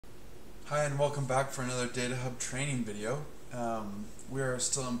Hi and welcome back for another DataHub training video. We are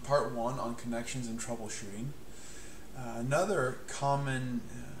still in part 1 on connections and troubleshooting. Another common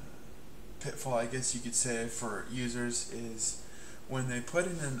pitfall, I guess you could say, for users is when they put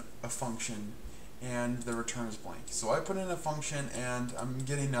in a function and the return is blank. So I put in a function and I'm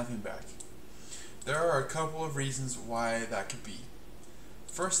getting nothing back. There are a couple of reasons why that could be.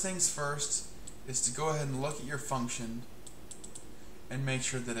 First things first is to go ahead and look at your function and make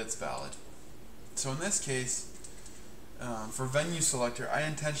sure that it's valid. So in this case, for venue selector, I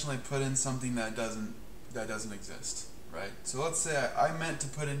intentionally put in something that doesn't exist, right? So let's say I meant to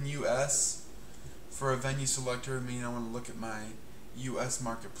put in US for a venue selector, meaning I want to look at my US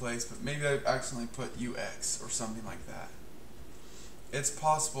marketplace, but maybe I accidentally put UX or something like that. It's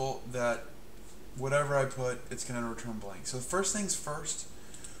possible that whatever I put, it's going to return blank. So first things first,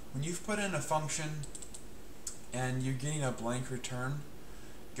 when you've put in a function and you're getting a blank return,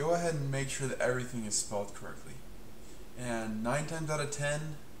 go ahead and make sure that everything is spelled correctly. And 9 times out of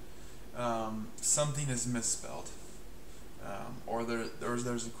 10, something is misspelled, or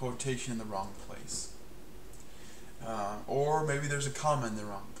there's a quotation in the wrong place, or maybe there's a comma in the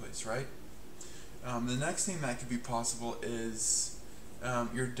wrong place, right? The next thing that could be possible is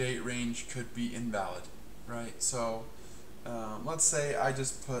your date range could be invalid, right? So let's say I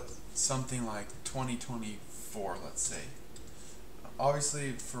just put something like 2024, let's say.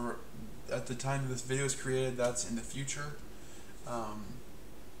 Obviously, at the time this video is created, that's in the future.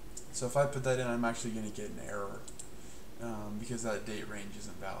 So if I put that in, I'm actually going to get an error because that date range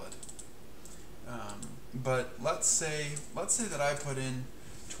isn't valid. But let's say that I put in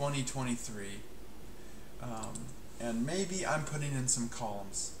 2023, and maybe I'm putting in some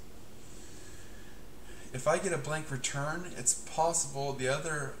columns. If I get a blank return, it's possible the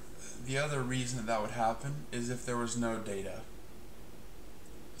other reason that would happen is if there was no data.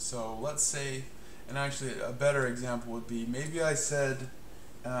 So let's say, and actually a better example would be, maybe I said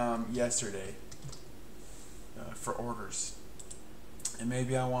yesterday for orders, and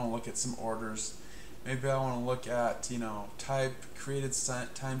maybe I want to look at some orders. Maybe I want to look at, type, created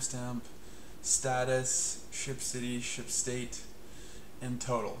timestamp, status, ship city, ship state, and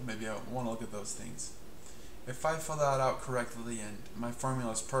total. Maybe I want to look at those things. If I fill that out correctly and my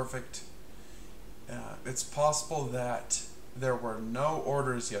formula is perfect, it's possible that there were no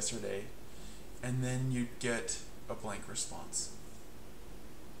orders yesterday, and then you'd get a blank response.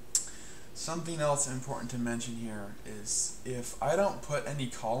 Something else important to mention here is if I don't put any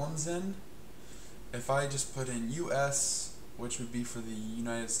columns in, if I just put in US, which would be for the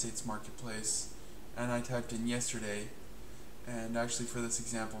United States marketplace, and I typed in yesterday, and actually for this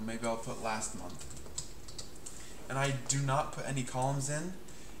example, maybe I'll put last month, and I do not put any columns in,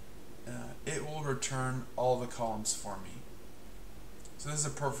 it will return all the columns for me. So this is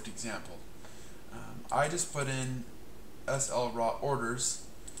a perfect example. I just put in SL raw orders,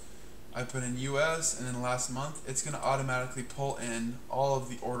 I put in US, and then last month, it's going to automatically pull in all of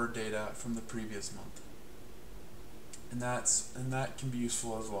the order data from the previous month. And that can be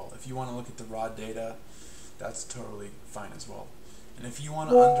useful as well. If you want to look at the raw data, that's totally fine as well. And if you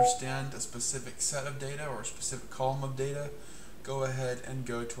want to understand a specific set of data or a specific column of data, go ahead and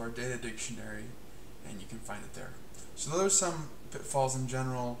go to our data dictionary and you can find it there. So those are some pitfalls in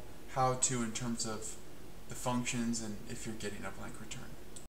general, how to in terms of the functions and if you're getting a blank return.